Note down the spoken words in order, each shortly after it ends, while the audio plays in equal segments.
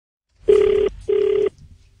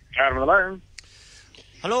Hello.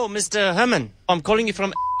 Hello, Mr. Herman. I'm calling you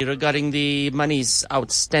from regarding the monies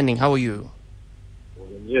outstanding. How are you?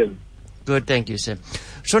 Yeah. Good, thank you, sir.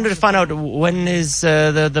 Just wanted to find out when is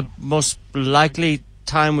the most likely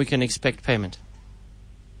time we can expect payment.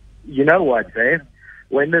 You know what, Dave?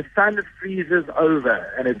 When the sun freezes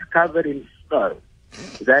over and it's covered in snow,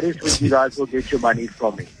 that is when you guys will get your money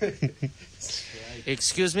from me.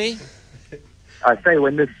 Excuse me? I say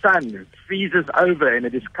when the sun freezes over and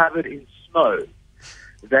it is covered in snow,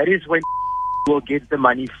 that is when you will get the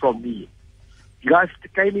money from me. You guys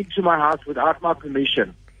came into my house without my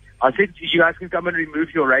permission. I said you guys can come and remove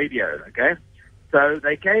your radio, okay? So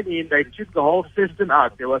they came in, they took the whole system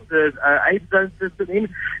out. There was the 8-zone system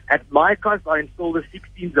in. At my cost, I installed a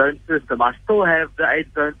 16-zone system. I still have the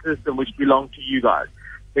 8-zone system, which belonged to you guys.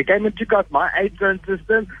 They came and took out my 8-zone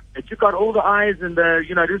system. They took out all the eyes and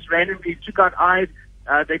just randomly took out eyes.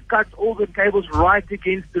 They cut all the cables right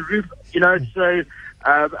against the roof, so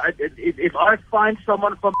if I find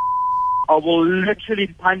someone from I will literally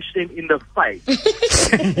punch them in the face.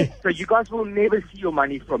 So you guys will never see your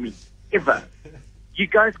money from me, ever. You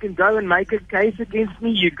guys can go and make a case against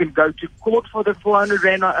me. You can go to court for the 400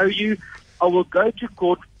 Rand I owe you. I will go to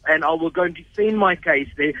court and I will go and defend my case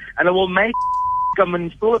there, and I will make come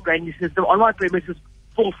and install a brand new system on my premises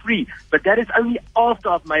for free. But that is only after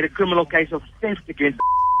I've made a criminal case of theft against.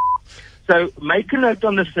 So make a note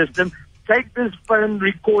on the system. Take this phone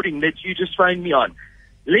recording that you just phoned me on.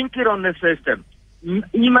 Link it on the system.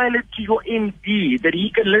 Email it to your MD that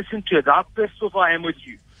he can listen to it. How pissed off I am with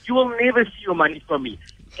you. You will never see your money from me.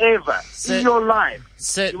 Ever. In your life.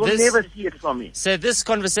 You will never see it from me. So this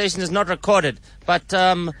conversation is not recorded. But,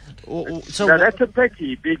 No, that's a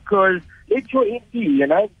pity because it's your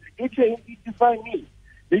MD, Get your MD to phone me.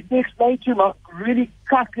 Let me explain to him how really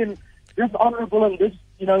cucking dishonorable and this,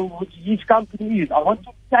 what his company is. I want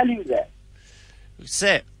to tell you that.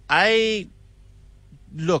 Sir,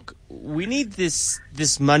 look, we need this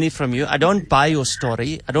money from you. I don't buy your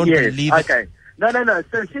story. I don't believe it. Okay. No.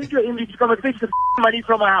 So send your MD to come and fetch the money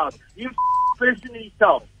from my house. You personally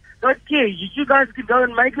yourself. Don't care. You guys can go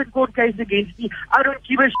and make a court case against me. I don't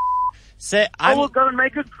give a Sir, I will go and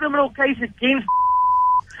make a criminal case against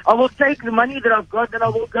I will take the money that I've got and I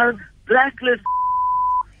will go and blacklist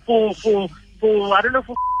for I don't know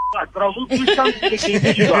for but I will do something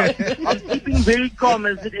against you guys. I'm keeping very calm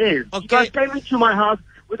as it is. Okay. You guys came into my house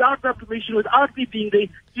without my permission, without me being there.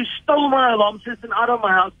 You stole my alarm system out of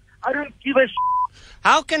my house. I don't give a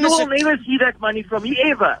How can you will never see that money from me,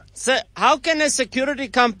 ever. Sir, how can a security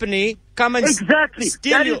company come and Exactly.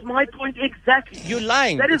 steal That you? is my point exactly. You're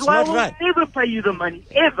lying. That is It's why I not will right. never pay you the money,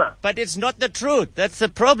 ever. But it's not the truth. That's the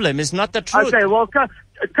problem. It's not the truth. Okay, well, come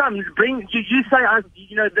bring, you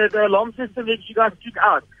say, the alarm system that you guys took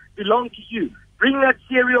out belonged to you. Bring that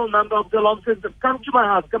serial number of the alarm system. Come to my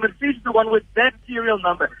house. Come and fetch the one with that serial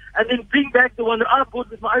number. And then bring back the one that I bought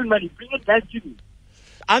with my own money. Bring it back to me.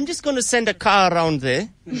 I'm just going to send a car around there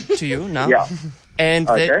to you now. Yeah. And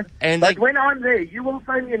Okay. but when I'm there, you will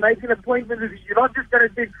phone me and make an appointment. You're not just going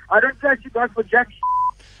to say, I don't trust you guys for jack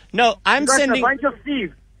no, I'm You guys are a sending. bunch of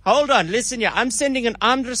thieves. Hold on, listen here. I'm sending an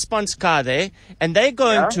armed response car there, and they're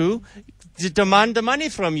going to demand the money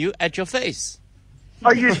from you at your face.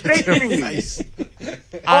 Are you threatening me?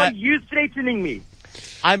 Are you threatening me?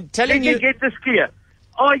 I'm telling Let me you. get this clear.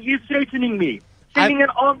 Are you threatening me? Sending an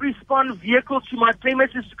armed response vehicle to my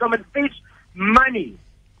premises to come and fetch money.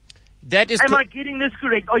 That is. Am I getting this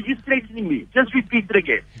correct? Are you threatening me? Just repeat it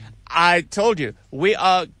again. I told you we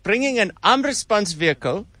are bringing an armed response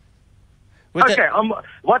vehicle. With Okay,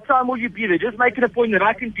 what time will you be there? Just make an appointment.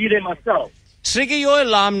 I can be there myself. trigger your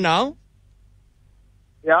alarm now.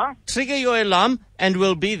 Yeah? Trigger your alarm, and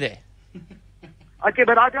we'll be there. Okay,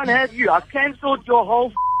 but I don't have you. I've cancelled your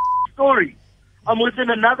whole story. I'm within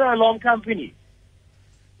another alarm company,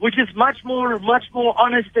 which is much more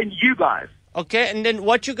honest than you guys. Okay, and then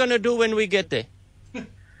what you gonna do when we get there?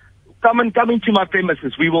 Come into my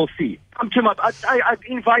premises. We will see. I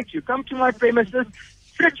invite you. Come to my premises.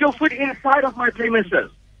 Sit your foot inside of my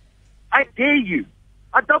premises. I dare you.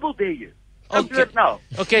 I double dare you. Come do it now.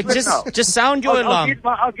 Okay, Do it now. just sound your alarm.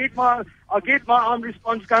 I'll get my armed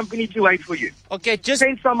response company to wait for you. Okay, just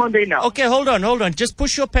Send someone there now. okay. Hold on. Just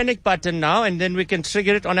push your panic button now, and then we can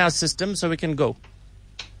trigger it on our system so we can go.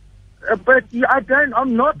 But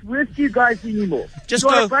I'm not with you guys anymore. Just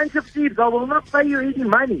You're go. a bunch of thieves. I will not pay you any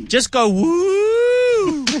money. Just go woo,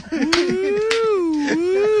 woo, woo.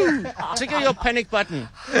 Trigger your panic button.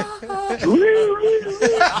 Keep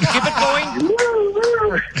it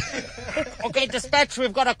going. Okay, dispatch.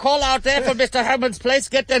 We've got a call out there for Mr. Herman's place.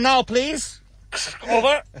 Get there now, please.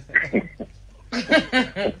 Over.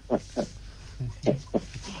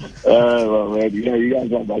 Well, man, you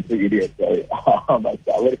guys are my big idiots. So I'm going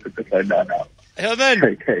to put the phone down now. Herman!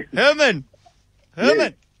 Okay. Herman!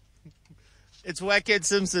 Yes. It's Whackhead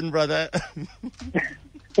Simpson, brother.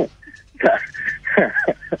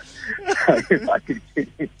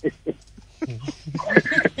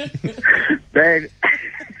 Man,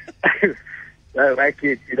 no,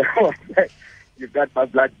 Whackhead, you know what? You've got my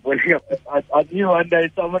blood boiling up. I knew one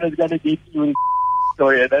day someone is going to get you with a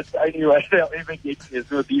story, and that's the only way they'll ever get you is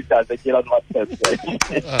with these guys. They get on my tip.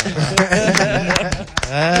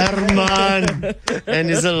 Herman and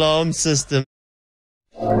his alarm system.